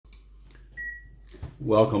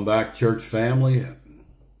Welcome back, church family.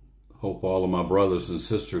 Hope all of my brothers and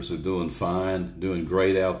sisters are doing fine, doing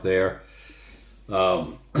great out there.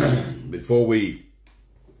 Before we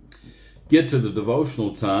get to the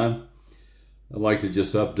devotional time, I'd like to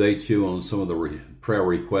just update you on some of the prayer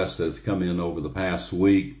requests that have come in over the past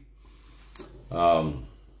week.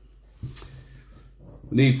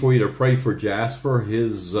 Need for you to pray for Jasper.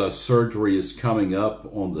 His surgery is coming up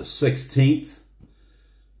on the 16th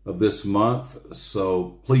of this month,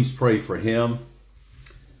 so please pray for him.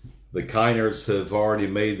 The Kiners have already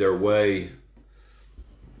made their way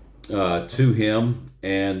to him,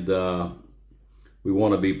 and we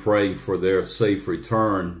want to be praying for their safe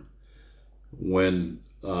return when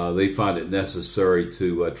they find it necessary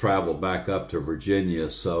to travel back up to Virginia.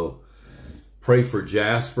 So pray for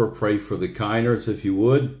Jasper, pray for the Kiners if you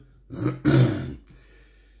would. And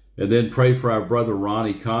then pray for our brother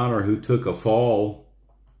Ronnie Connor, who took a fall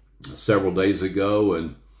several days ago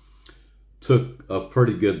and took a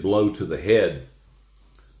pretty good blow to the head.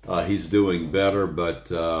 He's doing better, but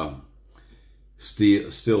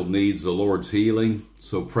still needs the Lord's healing.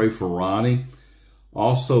 So pray for Ronnie.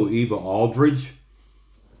 Also, Eva Aldridge.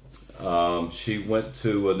 She went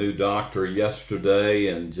to a new doctor yesterday,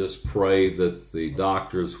 and just pray that the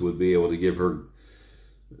doctors would be able to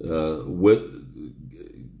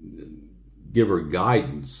give her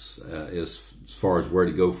guidance as far as where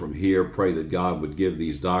to go from here. Pray that God would give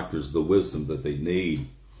these doctors the wisdom that they need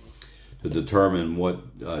to determine what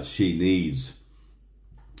she needs.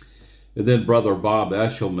 And then Brother Bob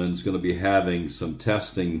Eshelman is going to be having some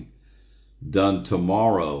testing done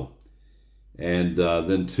tomorrow, and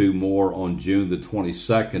then two more on June the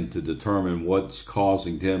 22nd to determine what's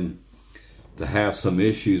causing him to have some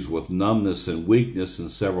issues with numbness and weakness in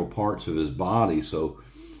several parts of his body. So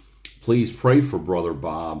please pray for Brother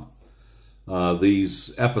Bob.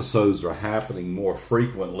 These episodes are happening more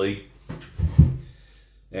frequently,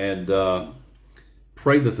 and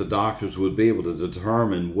pray that the doctors would be able to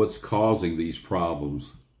determine what's causing these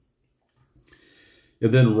problems.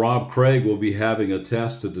 And then Rob Craig will be having a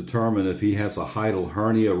test to determine if he has a hiatal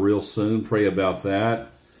hernia real soon. Pray about that.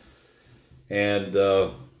 And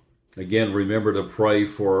again, remember to pray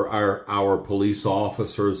for our police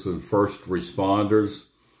officers and first responders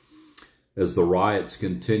as the riots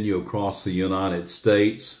continue across the United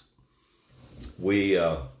States. We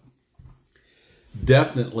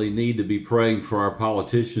definitely need to be praying for our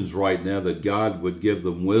politicians right now, that God would give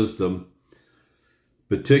them wisdom,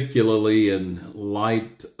 particularly in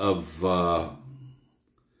light of the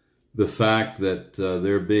fact that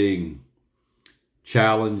they're being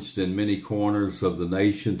challenged in many corners of the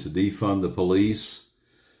nation to defund the police,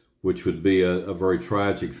 which would be a very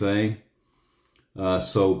tragic thing.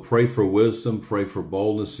 So pray for wisdom, pray for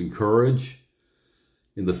boldness and courage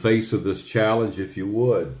in the face of this challenge, if you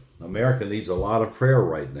would. America needs a lot of prayer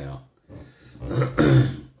right now.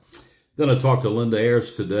 Then I talked to Linda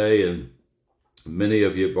Ayers today, and many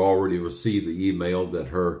of you have already received the email that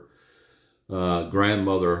her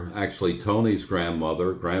grandmother, actually Tony's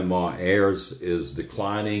grandmother, Grandma Ayers, is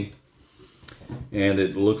declining. And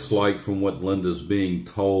it looks like, from what Linda's being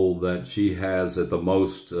told, that she has at the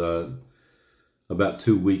most about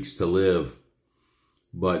 2 weeks to live,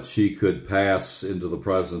 but she could pass into the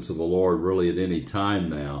presence of the Lord really at any time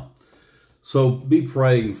now. So be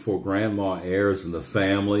praying for Grandma Ayers and the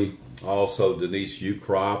family. Also Denise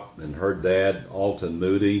Ukrop and her dad, Alton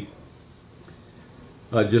Moody.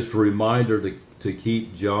 Just a reminder to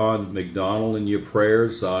keep John McDonald in your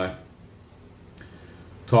prayers. I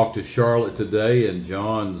talked to Charlotte today, and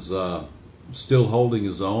John's still holding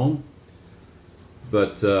his own.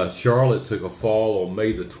 But Charlotte took a fall on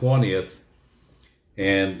May the 20th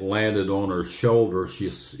and landed on her shoulder.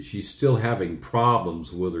 She's still having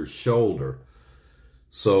problems with her shoulder.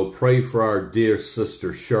 So pray for our dear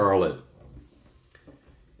sister Charlotte.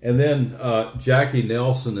 And then Jackie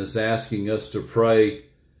Nelson is asking us to pray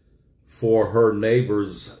for her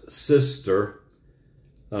neighbor's sister.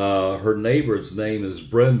 Her neighbor's name is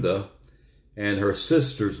Brenda, and her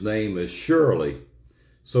sister's name is Shirley.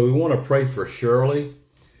 So we want to pray for Shirley.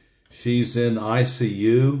 She's in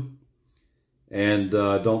ICU, and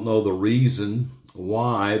don't know the reason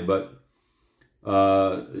why, but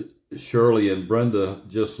Shirley and Brenda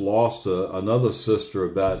just lost another sister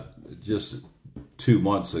about just 2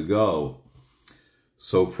 months ago.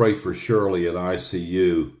 So pray for Shirley in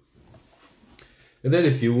ICU. And then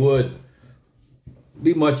if you would,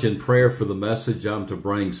 be much in prayer for the message I'm to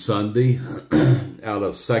bring Sunday out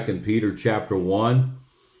of 2 Peter chapter 1.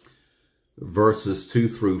 Verses 2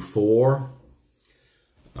 through 4.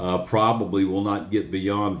 Probably will not get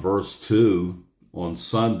beyond verse 2 on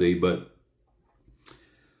Sunday, but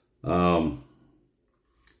Without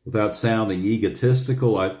sounding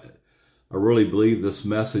egotistical, I really believe this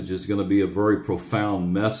message is going to be a very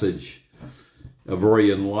profound message, a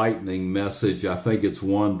very enlightening message. I think it's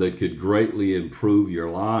one that could greatly improve your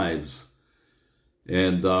lives.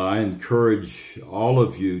 And I encourage all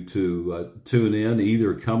of you to tune in,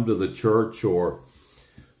 either come to the church or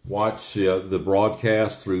watch the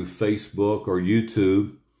broadcast through Facebook or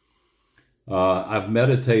YouTube. I've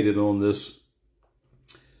meditated on this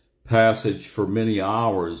passage for many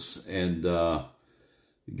hours, and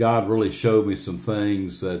God really showed me some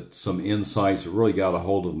things, some insights that really got a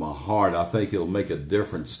hold of my heart. I think it'll make a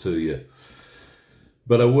difference to you.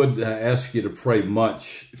 But I would ask you to pray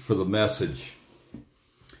much for the message.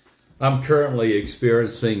 I'm currently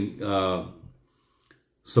experiencing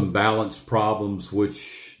some balance problems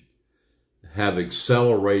which have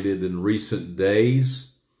accelerated in recent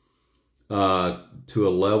days to a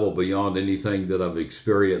level beyond anything that I've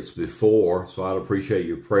experienced before. So I'd appreciate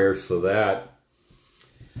your prayers for that.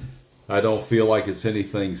 I don't feel like it's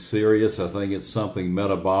anything serious. I think it's something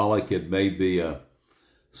metabolic. It may be a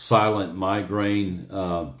silent migraine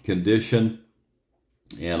condition.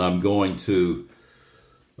 And I'm going to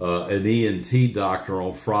an ENT doctor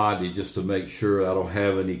on Friday just to make sure I don't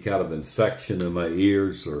have any kind of infection in my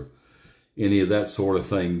ears or any of that sort of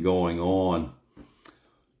thing going on.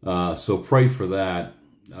 So pray for that.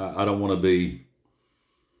 I don't want to be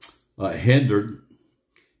hindered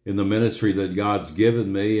in the ministry that God's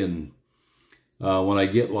given me. And when I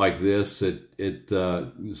get like this, it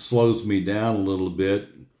slows me down a little bit.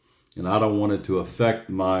 And I don't want it to affect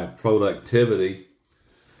my productivity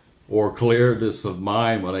or clearness of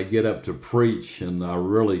mind when I get up to preach. And I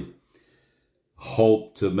really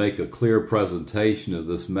hope to make a clear presentation of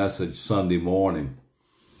this message Sunday morning.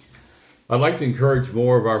 I'd like to encourage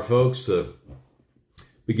more of our folks to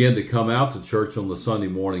begin to come out to church on the Sunday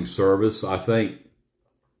morning service. I think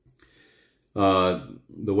the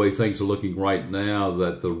way things are looking right now,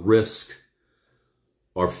 that the risks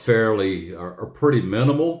are pretty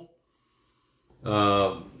minimal.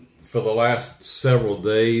 For the last several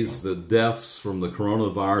days, the deaths from the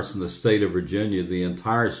coronavirus in the state of Virginia, the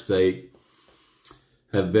entire state,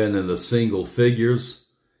 have been in the single figures.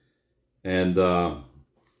 And I'd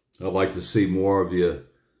like to see more of you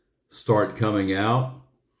start coming out.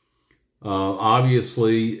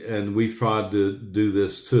 Obviously, and we've tried to do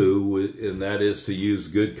this too, and that is to use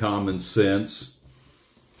good common sense.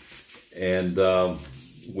 And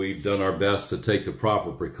we've done our best to take the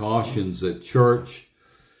proper precautions at church.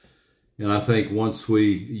 And I think once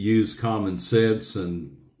we use common sense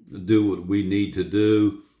and do what we need to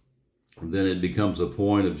do, then it becomes a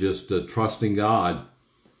point of just trusting God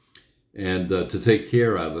and to take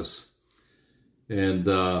care of us. And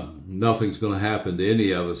nothing's going to happen to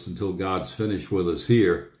any of us until God's finished with us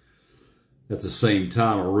here. At the same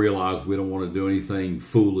time, I realize we don't want to do anything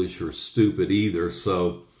foolish or stupid either.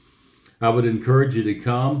 So I would encourage you to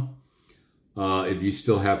come. If you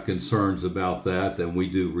still have concerns about that, then we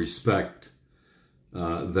do respect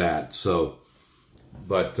that. So,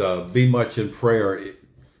 but be much in prayer,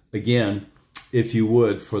 again, if you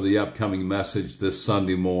would, for the upcoming message this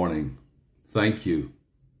Sunday morning. Thank you.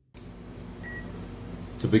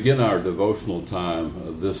 To begin our devotional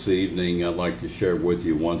time this evening, I'd like to share with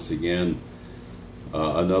you once again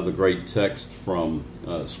another great text from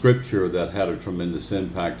Scripture that had a tremendous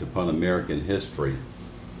impact upon American history.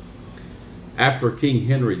 After King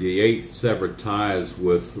Henry VIII severed ties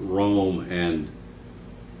with Rome and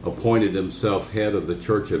appointed himself head of the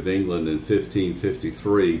Church of England in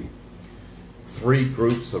 1553, three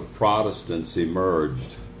groups of Protestants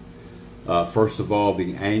emerged. First of all,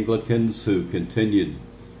 the Anglicans, who continued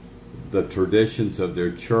the traditions of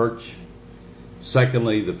their church.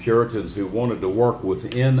 Secondly, the Puritans, who wanted to work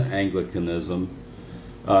within Anglicanism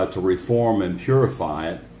to reform and purify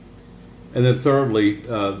it. And then thirdly,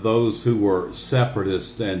 those who were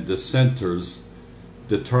separatists and dissenters,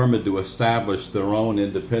 determined to establish their own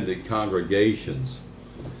independent congregations.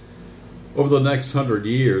 Over the next 100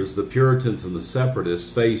 years, the Puritans and the separatists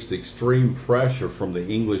faced extreme pressure from the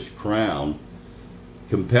English crown,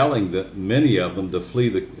 compelling many of them to flee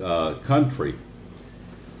the country.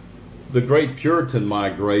 The Great Puritan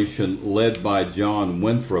Migration, led by John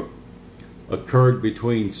Winthrop, occurred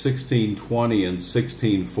between 1620 and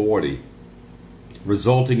 1640,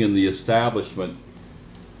 resulting in the establishment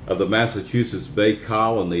of the Massachusetts Bay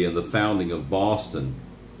Colony and the founding of Boston.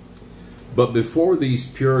 But before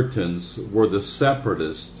these Puritans were the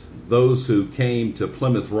separatists, those who came to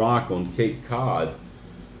Plymouth Rock on Cape Cod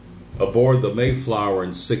aboard the Mayflower in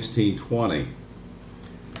 1620.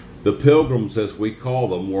 The Pilgrims, as we call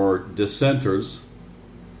them, were dissenters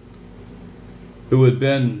who had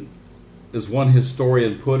been, as one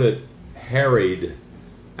historian put it, harried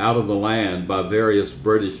out of the land by various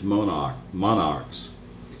British monarchs.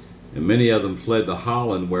 And many of them fled to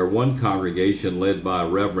Holland, where one congregation led by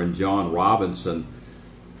Reverend John Robinson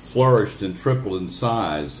flourished and tripled in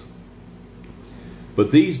size.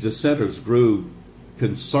 But these dissenters grew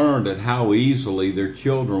concerned at how easily their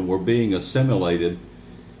children were being assimilated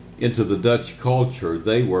into the Dutch culture.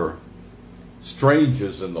 They were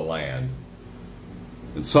strangers in the land.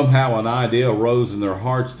 And somehow an idea arose in their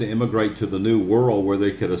hearts to immigrate to the New World, where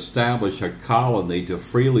they could establish a colony to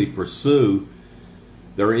freely pursue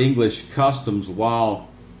their English customs while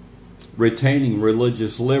retaining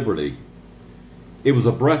religious liberty. It was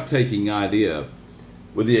a breathtaking idea.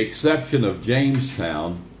 With the exception of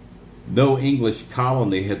Jamestown, no English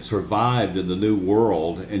colony had survived in the New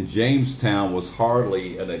World, and Jamestown was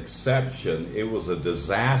hardly an exception. It was a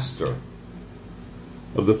disaster.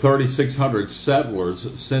 Of the 3,600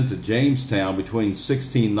 settlers sent to Jamestown between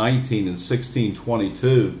 1619 and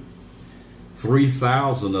 1622,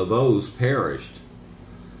 3,000 of those perished.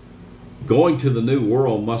 Going to the New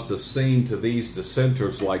World must have seemed to these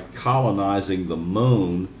dissenters like colonizing the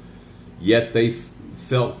moon, yet they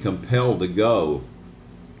felt compelled to go.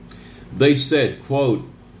 They said, quote,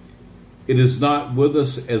 "It is not with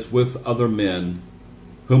us as with other men,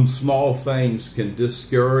 whom small things can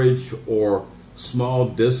discourage or small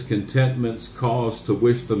discontentments cause to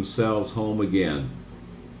wish themselves home again."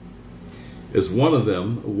 As one of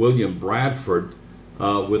them, William Bradford,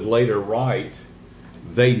 would later write,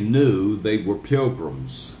 they knew they were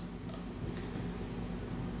pilgrims.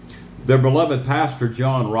 Their beloved pastor,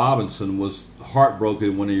 John Robinson, was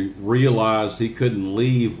heartbroken when he realized he couldn't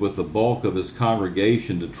leave with the bulk of his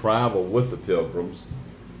congregation to travel with the pilgrims.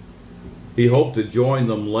 He hoped to join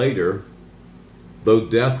them later, though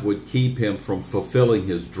death would keep him from fulfilling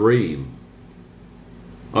his dream.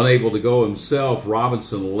 Unable to go himself,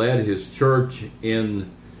 Robinson led his church in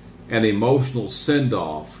an emotional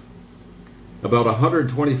send-off. About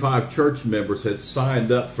 125 church members had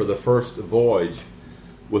signed up for the first voyage,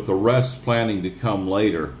 with the rest planning to come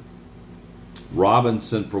later.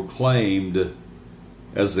 Robinson proclaimed,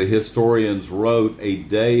 as the historians wrote, a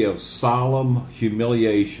day of solemn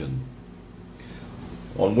humiliation,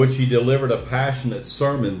 on which he delivered a passionate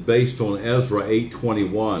sermon based on Ezra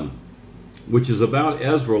 8:21, which is about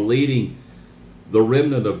Ezra leading the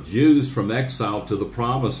remnant of Jews from exile to the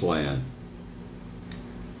Promised Land.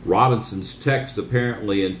 Robinson's text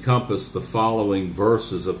apparently encompassed the following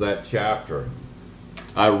verses of that chapter.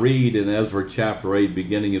 I read in Ezra chapter 8,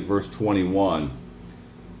 beginning at verse 21.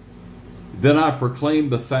 "Then I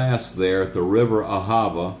proclaimed a fast there at the river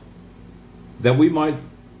Ahava, that we might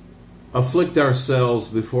afflict ourselves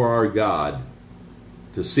before our God,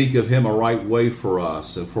 to seek of him a right way for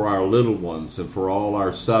us, and for our little ones, and for all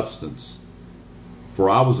our substance. For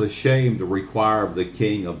I was ashamed to require of the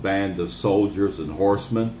king a band of soldiers and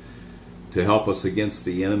horsemen to help us against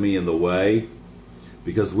the enemy in the way,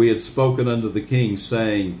 because we had spoken unto the king,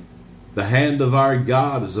 saying, The hand of our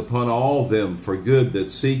God is upon all them for good that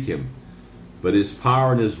seek him, but his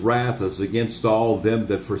power and his wrath is against all them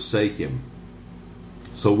that forsake him.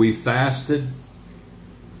 So we fasted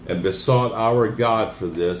and besought our God for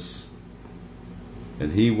this,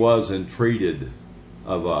 and he was entreated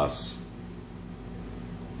of us."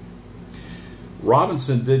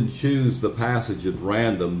 Robinson didn't choose the passage at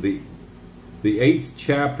random. The 8th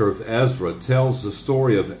chapter of Ezra tells the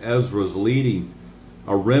story of Ezra's leading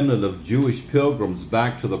a remnant of Jewish pilgrims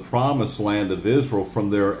back to the promised land of Israel from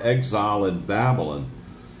their exile in Babylon.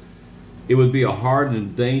 It would be a hard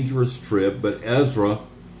and dangerous trip, but Ezra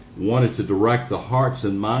wanted to direct the hearts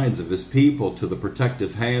and minds of his people to the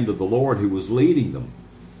protective hand of the Lord who was leading them.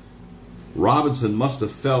 Robinson must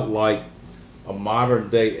have felt like a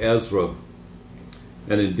modern-day Ezra,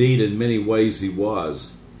 and indeed in many ways he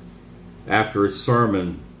was. After his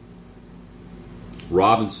sermon,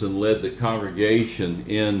 Robinson led the congregation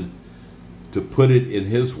in, to put it in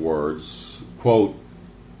his words, quote,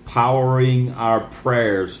 "powering our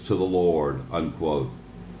prayers to the Lord," unquote.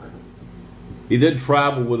 He then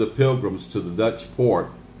traveled with the pilgrims to the Dutch port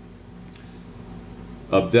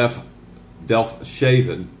of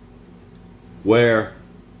Delfshaven, where,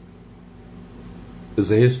 as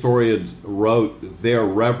the historian wrote, their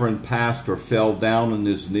reverend pastor fell down on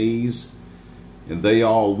his knees, and they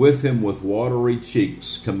all with him with watery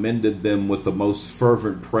cheeks commended them with the most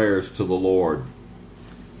fervent prayers to the Lord.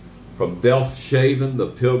 From Delfshaven, the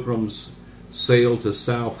pilgrims sailed to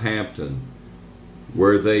Southampton,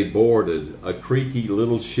 where they boarded a creaky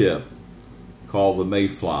little ship called the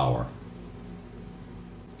Mayflower.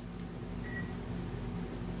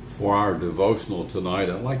 For our devotional tonight,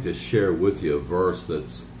 I'd like to share with you a verse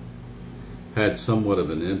that's had somewhat of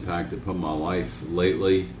an impact upon my life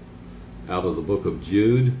lately, out of the book of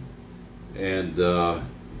Jude. And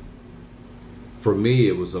for me,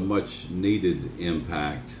 it was a much needed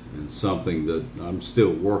impact and something that I'm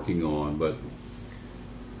still working on. But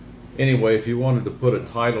anyway, if you wanted to put a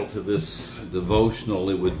title to this devotional,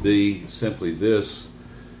 it would be simply this: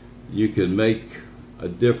 you can make a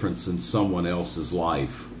difference in someone else's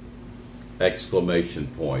life! Exclamation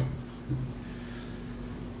point.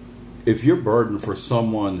 If you're burdened for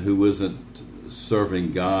someone who isn't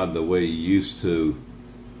serving God the way you used to,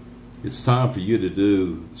 it's time for you to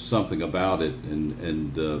do something about it,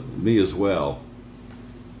 and me as well.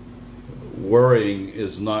 Worrying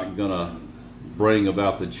is not going to bring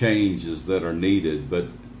about the changes that are needed, but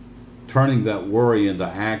turning that worry into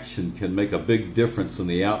action can make a big difference in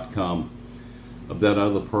the outcome of that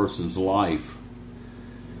other person's life.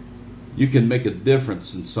 You can make a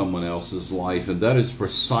difference in someone else's life, and that is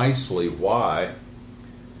precisely why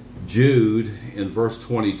Jude, in verse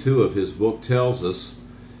 22 of his book, tells us,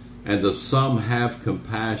 "And of some have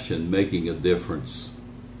compassion, making a difference."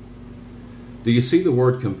 Do you see the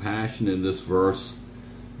word compassion in this verse?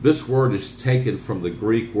 This word is taken from the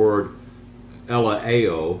Greek word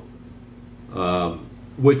eleo,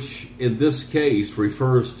 which in this case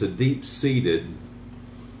refers to deep-seated.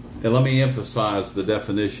 And let me emphasize the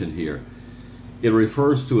definition here. It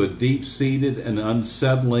refers to a deep-seated and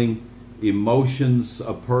unsettling emotions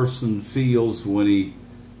a person feels when he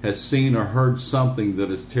has seen or heard something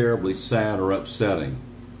that is terribly sad or upsetting.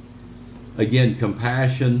 Again,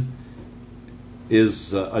 compassion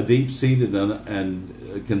is a deep-seated and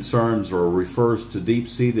concerns or refers to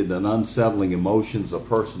deep-seated and unsettling emotions a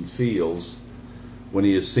person feels when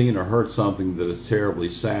he has seen or heard something that is terribly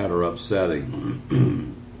sad or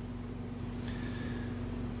upsetting.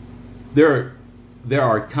 There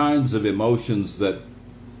are kinds of emotions that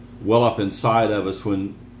well up inside of us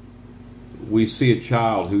when we see a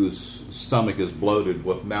child whose stomach is bloated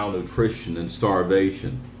with malnutrition and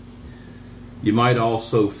starvation. You might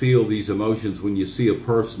also feel these emotions when you see a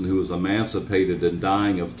person who is emancipated and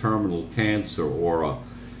dying of terminal cancer, or a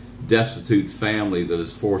destitute family that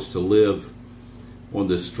is forced to live on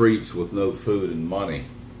the streets with no food and money.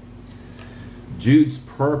 Jude's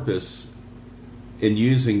purpose in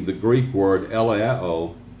using the Greek word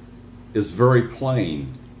eleo is very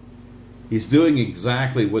plain. He's doing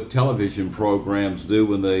exactly what television programs do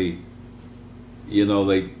when they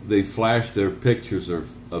flash their pictures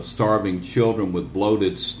of starving children with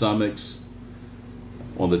bloated stomachs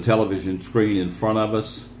on the television screen in front of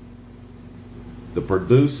us. The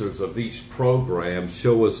producers of these programs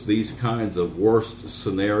show us these kinds of worst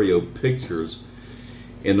scenario pictures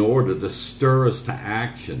in order to stir us to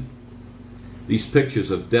action. These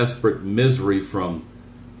pictures of desperate misery from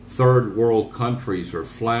third world countries are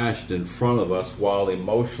flashed in front of us while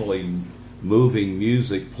emotionally moving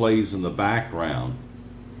music plays in the background.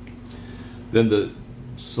 Then the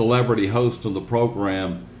celebrity host on the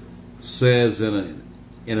program says in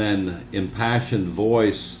an impassioned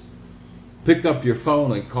voice, "Pick up your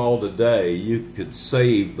phone and call today. You could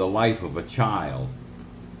save the life of a child."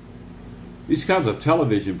 These kinds of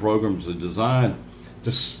television programs are designed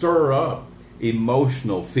to stir up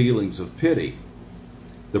emotional feelings of pity.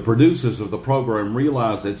 The producers of the program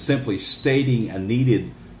realize that simply stating a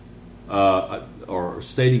need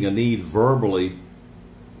verbally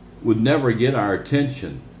would never get our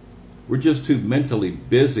attention. We're just too mentally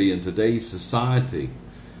busy in today's society.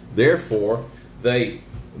 Therefore, they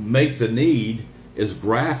make the need as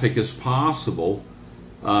graphic as possible,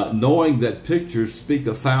 knowing that pictures speak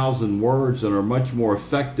 1,000 words and are much more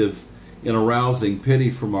effective in arousing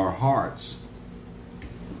pity from our hearts.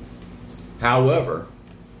 However,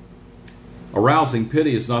 arousing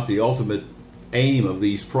pity is not the ultimate aim of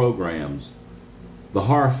these programs. The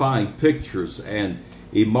horrifying pictures and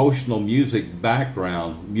emotional musical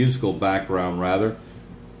background,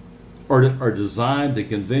 are designed to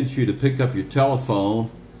convince you to pick up your telephone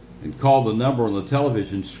and call the number on the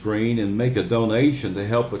television screen and make a donation to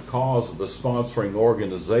help the cause of the sponsoring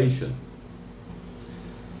organization.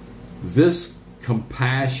 This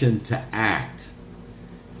compassion to act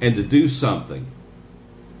and to do something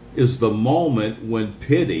is the moment when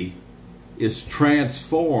pity is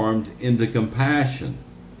transformed into compassion.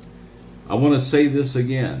 I want to say this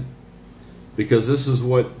again, because this is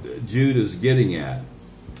what Jude is getting at.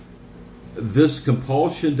 This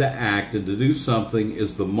compulsion to act and to do something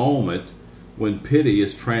is the moment when pity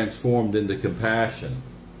is transformed into compassion.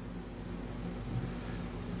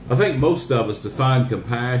 I think most of us define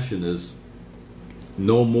compassion as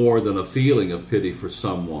no more than a feeling of pity for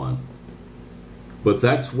someone. But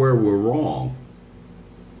that's where we're wrong.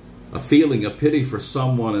 A feeling of pity for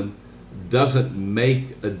someone doesn't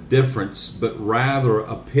make a difference, but rather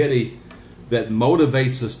a pity that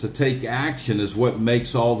motivates us to take action is what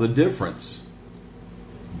makes all the difference.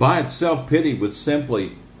 By itself, pity would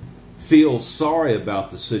simply feel sorry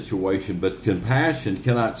about the situation, but compassion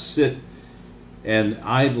cannot sit and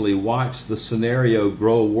idly watch the scenario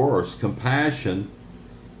grow worse. Compassion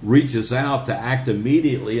reaches out to act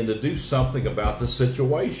immediately and to do something about the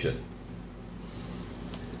situation.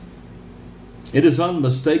 It is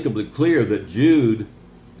unmistakably clear that Jude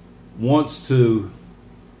wants to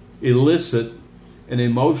elicit an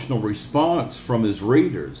emotional response from his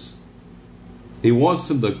readers. He wants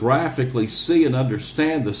them to graphically see and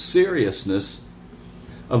understand the seriousness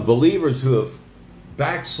of believers who have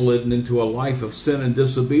backslidden into a life of sin and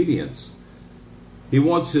disobedience. He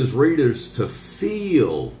wants his readers to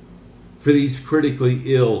feel for these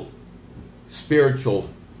critically ill spiritual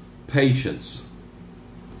patients.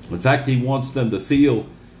 In fact, he wants them to feel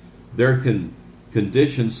their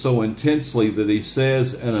condition so intensely that he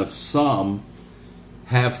says, and of some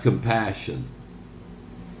have compassion.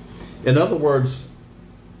 In other words,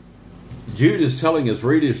 Jude is telling his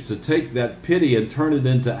readers to take that pity and turn it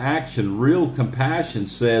into action. Real compassion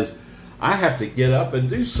says, I have to get up and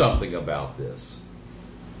do something about this.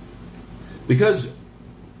 Because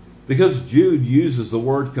Jude uses the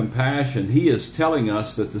word compassion, he is telling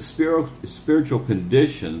us that the spiritual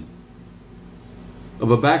condition of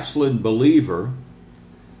a backslidden believer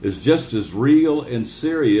is just as real and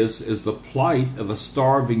serious as the plight of a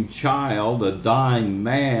starving child, a dying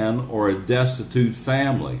man, or a destitute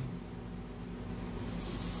family.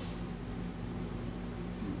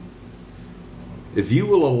 If you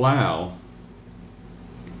will allow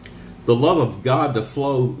the love of God to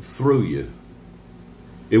flow through you,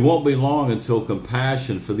 it won't be long until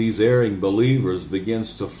compassion for these erring believers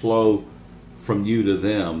begins to flow from you to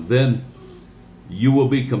them. Then you will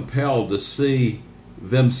be compelled to see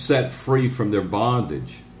them set free from their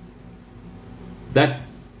bondage. That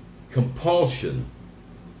compulsion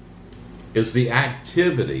is the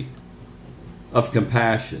activity of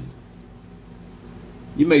compassion.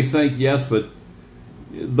 You may think, yes, but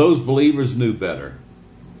those believers knew better.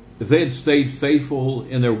 If they had stayed faithful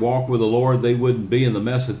in their walk with the Lord, they wouldn't be in the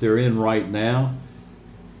mess that they're in right now.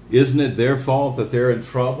 Isn't it their fault that they're in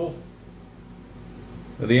trouble?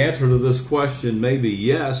 And the answer to this question may be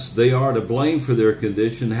yes, they are to blame for their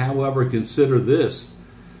condition. However, consider this.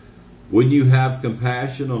 Wouldn't you have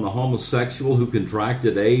compassion on a homosexual who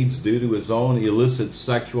contracted AIDS due to his own illicit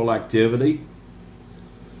sexual activity?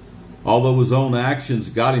 Although his own actions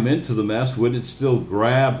got him into the mess, wouldn't it still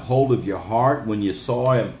grab hold of your heart when you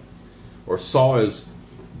saw him or saw his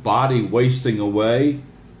body wasting away?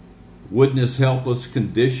 Wouldn't his helpless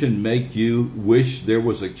condition make you wish there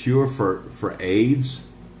was a cure for AIDS?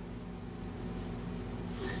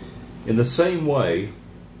 In the same way,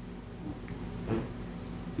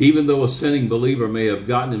 even though a sinning believer may have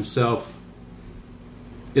gotten himself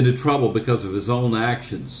into trouble because of his own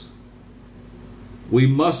actions, we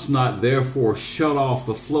must not therefore shut off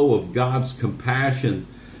the flow of God's compassion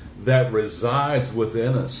that resides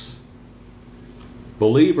within us.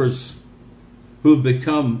 Believers who have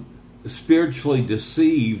become spiritually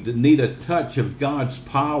deceived need a touch of God's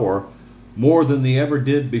power more than they ever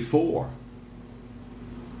did before.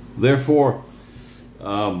 Therefore,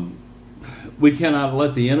 we cannot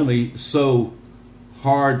let the enemy sow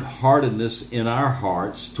hard-heartedness in our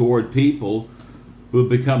hearts toward people who have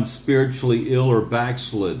become spiritually ill or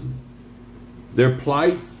backslidden. Their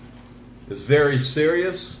plight is very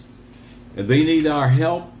serious, and they need our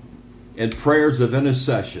help and prayers of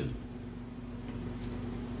intercession.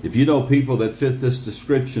 If you know people that fit this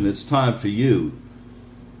description, it's time for you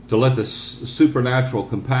to let the supernatural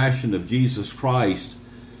compassion of Jesus Christ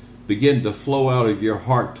begin to flow out of your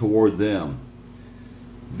heart toward them.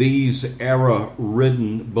 These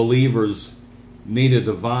error-ridden believers need a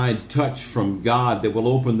divine touch from God that will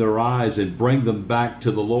open their eyes and bring them back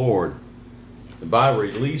to the Lord. And by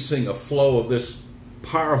releasing a flow of this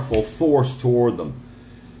powerful force toward them,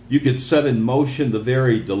 you could set in motion the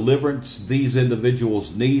very deliverance these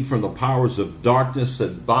individuals need from the powers of darkness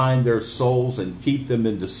that bind their souls and keep them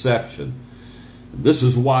in deception. This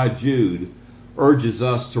is why Jude urges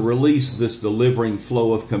us to release this delivering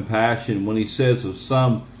flow of compassion when he says of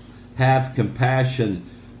some have compassion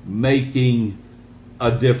making a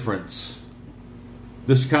difference.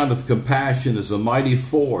 This kind of compassion is a mighty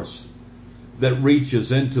force that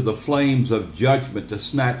reaches into the flames of judgment to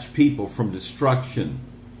snatch people from destruction.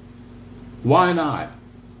 Why not?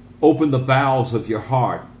 Open the bowels of your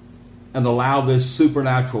heart and allow this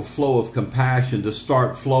supernatural flow of compassion to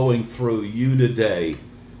start flowing through you today.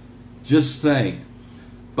 Just think,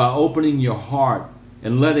 by opening your heart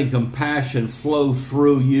and letting compassion flow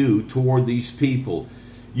through you toward these people,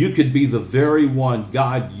 you could be the very one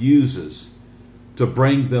God uses to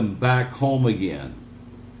bring them back home again.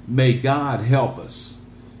 May God help us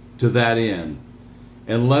to that end.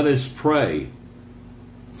 And let us pray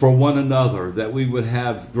for one another, that we would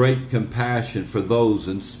have great compassion for those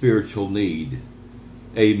in spiritual need.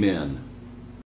 Amen.